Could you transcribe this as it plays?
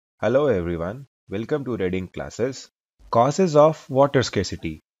Hello everyone, welcome to reading classes. Causes of water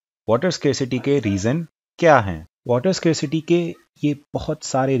scarcity. Water scarcity के reason क्या हैं? Water scarcity के ये बहुत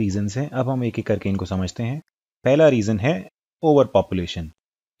सारे रीजंस हैं। अब हम एक एक करके इनको समझते हैं। पहला रीजन है ओवर पॉपुलेशन।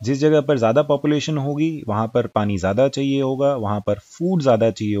 जिस जगह पर ज़्यादा पॉपुलेशन होगी वहाँ पर पानी ज़्यादा चाहिए होगा, वहाँ पर फूड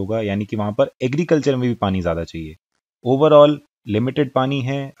ज़्यादा चाहिए होगा, यानी कि वहाँ पर एग्रीकल्चर में भी पानी ज़्यादा चाहिए। ओवरऑल लिमिटेड पानी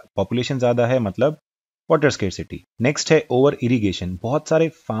है, पॉपुलेशन ज़्यादा है, मतलब वाटर स्केर्सिटी। नेक्स्ट है ओवर इरिगेशन। बहुत सारे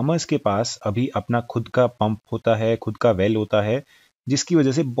फार्मर्स के पास अभी अपना खुद का पंप होता है, खुद का वेल होता है, जिसकी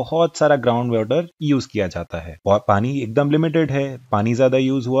वजह से बहुत सारा ग्राउंड वाटर यूज किया जाता है। पानी एकदम लिमिटेड है, पानी ज्यादा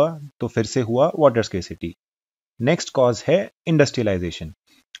यूज हुआ तो फिर से हुआ वाटर स्केर्सिटी। नेक्स्ट कॉज है इंडस्ट्रियलाइजेशन।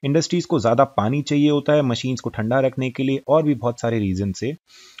 इंडस्ट्रीज को ज्यादा पानी चाहिए होता है मशीन्स को ठंडा रखने के लिए और भी बहुत सारे रीजन से,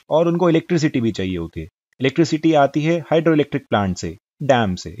 और उनको इलेक्ट्रिसिटी भी चाहिए होती है। इलेक्ट्रिसिटी आती है हाइड्रो इलेक्ट्रिक प्लांट से,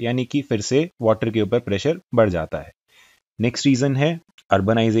 डैम से, यानी कि फिर से वाटर के ऊपर प्रेशर बढ़ जाता है। नेक्स्ट रीजन है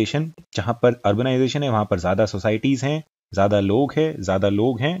अर्बनाइजेशन। जहां पर अर्बनाइजेशन है वहां पर ज्यादा सोसाइटीज हैं, ज्यादा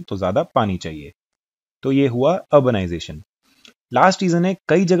लोग हैं तो ज्यादा पानी चाहिए, तो ये हुआ अर्बनाइजेशन। लास्ट रीजन है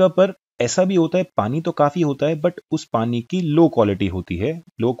कई जगह पर ऐसा भी होता है पानी तो काफी होता है बट उस पानी की लो क्वालिटी होती है,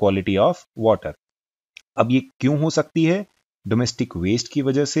 लो क्वालिटी ऑफ वाटर। अब ये क्यों हो सकती है? डोमेस्टिक वेस्ट की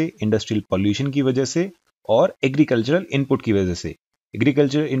वजह से, इंडस्ट्रियल पॉल्यूशन की वजह से और एग्रीकल्चरल इनपुट की वजह से।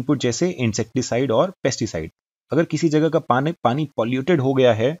 एग्रीकल्चरल इनपुट जैसे इंसेक्टिसाइड और पेस्टिसाइड। अगर किसी जगह का पानी पॉल्यूटेड हो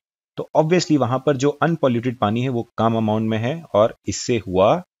गया है तो ऑब्वियसली वहां पर जो अनपॉल्यूटेड पानी है वो कम अमाउंट में है और इससे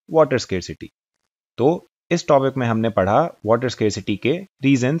हुआ वाटर स्केर्सिटी। तो इस टॉपिक में हमने पढ़ा वाटर स्केर्सिटी के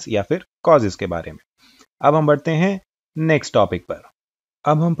रीजंस या फिर कॉजेस के बारे में। अब हम बढ़ते हैं नेक्स्ट टॉपिक पर।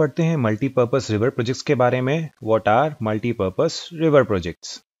 अब हम पढ़ते हैं मल्टीपर्पस रिवर प्रोजेक्ट्स के बारे में। What are multipurpose river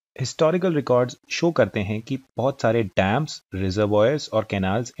projects? Historical records show करते हैं कि बहुत सारे डैम्स, रिजर्वॉयर्स और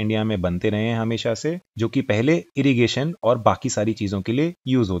कैनाल्स इंडिया में बनते रहे हैं हमेशा से, जो कि पहले इरिगेशन और बाकी सारी चीजों के लिए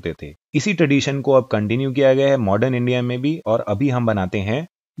यूज होते थे। इसी ट्रेडिशन को अब कंटिन्यू किया गया है मॉडर्न इंडिया में भी, और अभी हम बनाते हैं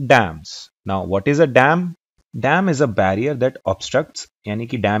dams. Now what is a dam? Dam is a barrier that obstructs, यानी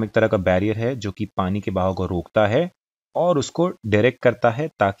कि डैम एक तरह का बैरियर है जो कि पानी के बहाव को रोकता है और उसको डायरेक्ट करता है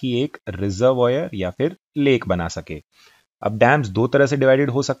ताकि एक रिजर्वॉयर या फिर लेक बना सके। अब डैम्स दो तरह से डिवाइडेड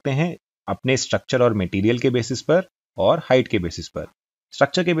हो सकते हैं, अपने स्ट्रक्चर और मटेरियल के बेसिस पर और हाइट के बेसिस पर।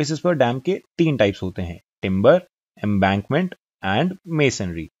 स्ट्रक्चर के बेसिस पर डैम के तीन टाइप्स होते हैं, टिम्बर, एम्बैंकमेंट एंड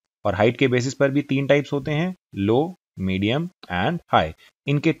मेसनरी। और हाइट के बेसिस पर भी तीन टाइप्स होते हैं, लो, मीडियम एंड हाई।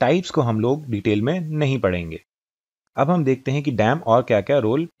 इनके टाइप्स को हम लोग डिटेल में नहीं पढ़ेंगे। अब हम देखते हैं कि डैम और क्या क्या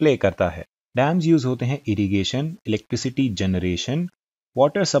रोल प्ले करता है। डैम्स यूज होते हैं irrigation, electricity generation,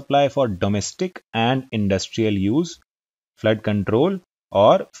 water supply for domestic and industrial use, flood control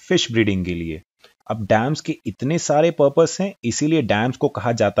और फिश ब्रीडिंग के लिए। अब डैम्स के इतने सारे पर्पस हैं, इसीलिए डैम्स को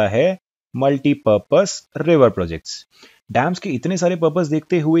कहा जाता है मल्टीपर्पस रिवर प्रोजेक्ट्स। डैम्स के इतने सारे पर्पस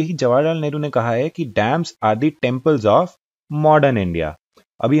देखते हुए ही जवाहरलाल नेहरू ने कहा है कि dams are the temples of modern India.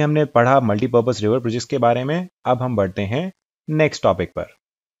 अभी हमने पढ़ा मल्टीपर्पस रिवर प्रोजेक्ट्स के बारे में। अब हम बढ़ते हैं नेक्स्ट टॉपिक पर।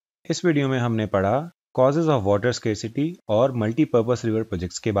 इस वीडियो में हमने पढ़ा कॉजेज ऑफ वाटर स्केर्सिटी और मल्टीपर्पस रिवर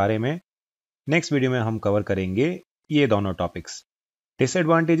प्रोजेक्ट्स के बारे में। नेक्स्ट वीडियो में हम कवर करेंगे ये दोनों topics,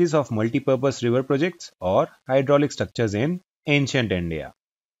 disadvantages of multipurpose river projects और hydraulic structures in ancient India.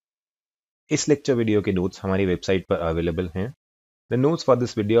 इस लेक्चर वीडियो के नोट्स हमारी वेबसाइट पर अवेलेबल हैं। The notes for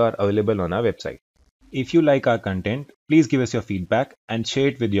this video are available on our website. If you like our content, please give us your feedback and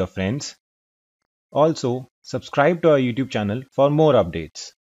share it with your friends. Also, subscribe to our YouTube channel for more updates.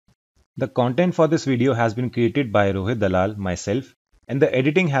 The content for this video has been created by Rohit Dalal, myself, and the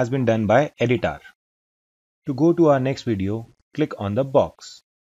editing has been done by Editar. To go to our next video, click on the box.